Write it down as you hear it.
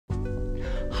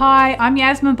Hi, I'm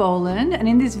Yasmin Boland, and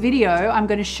in this video I'm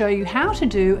going to show you how to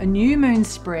do a new moon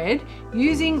spread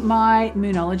using my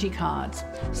Moonology cards.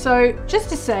 So just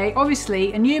to say,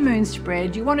 obviously a new moon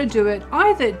spread, you want to do it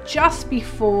either just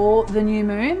before the new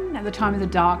moon, at the time of the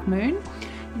dark moon.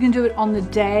 You can do it on the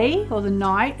day or the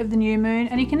night of the new moon,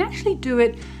 and you can actually do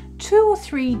it 2 or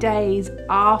 3 days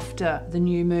after the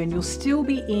new moon. You'll still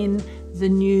be in the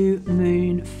new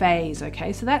moon phase,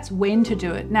 okay? So that's when to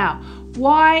do it. Now,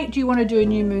 why do you want to do a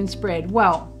new moon spread?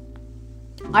 Well,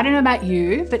 I don't know about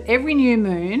you, but every new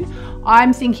moon,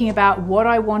 I'm thinking about what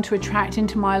I want to attract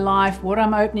into my life, what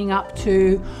I'm opening up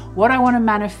to, what I want to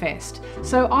manifest.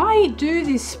 So I do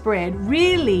this spread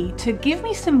really to give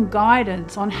me some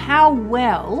guidance on how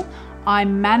well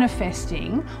I'm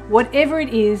manifesting whatever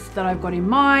it is that I've got in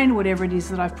mind, whatever it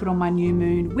is that I've put on my new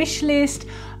moon wish list,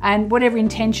 and whatever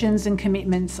intentions and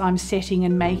commitments I'm setting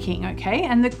and making, okay?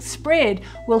 And the spread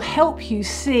will help you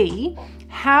see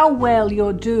how well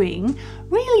you're doing,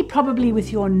 really probably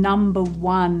with your number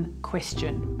one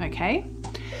question, okay?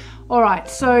 All right,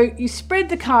 so you spread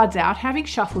the cards out, having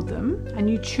shuffled them, and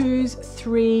you choose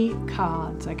 3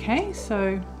 cards, okay?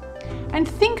 And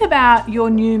think about your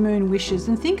new moon wishes,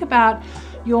 and think about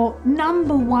your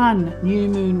number one new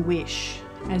moon wish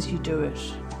as you do it.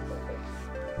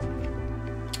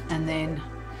 And then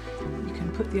you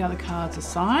can put the other cards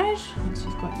aside once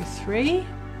you've got your 3,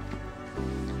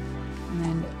 and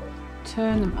then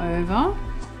turn them over.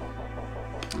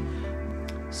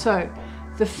 So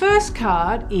the first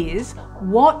card is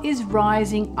what is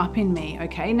rising up in me,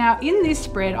 okay? Now in this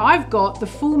spread, I've got the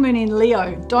full moon in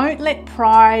Leo. Don't let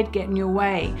pride get in your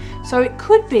way. So it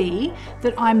could be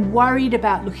that I'm worried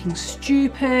about looking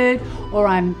stupid, or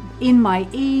I'm in my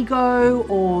ego,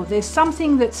 or there's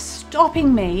something that's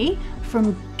stopping me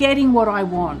from getting what I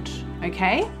want,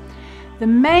 okay? The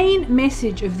main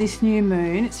message of this new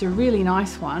moon, it's a really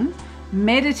nice one,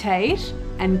 meditate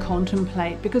and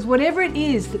contemplate, because whatever it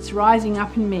is that's rising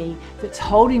up in me that's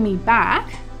holding me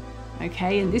back,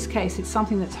 okay, in this case it's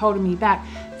something that's holding me back,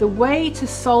 the way to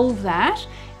solve that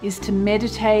is to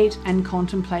meditate and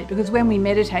contemplate, because when we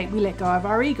meditate we let go of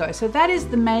our ego. So that is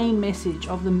the main message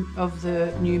of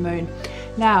the new moon.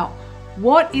 Now,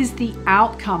 what is the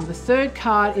outcome? The third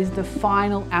card is the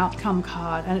final outcome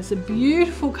card, and it's a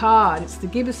beautiful card. It's the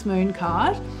gibbous moon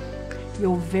card.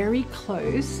 You're very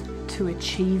close to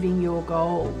achieving your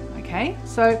goal, okay?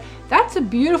 So that's a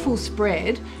beautiful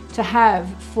spread to have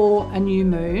for a new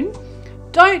moon.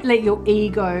 Don't let your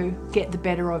ego get the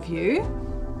better of you.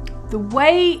 The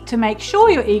way to make sure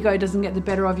your ego doesn't get the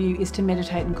better of you is to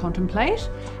meditate and contemplate.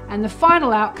 And the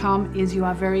final outcome is you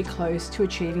are very close to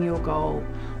achieving your goal.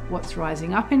 What's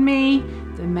rising up in me,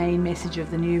 the main message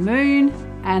of the new moon,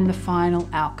 and the final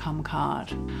outcome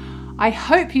card. I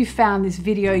hope you found this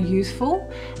video useful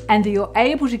and that you're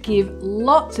able to give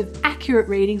lots of accurate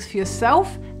readings for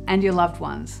yourself and your loved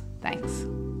ones. Thanks.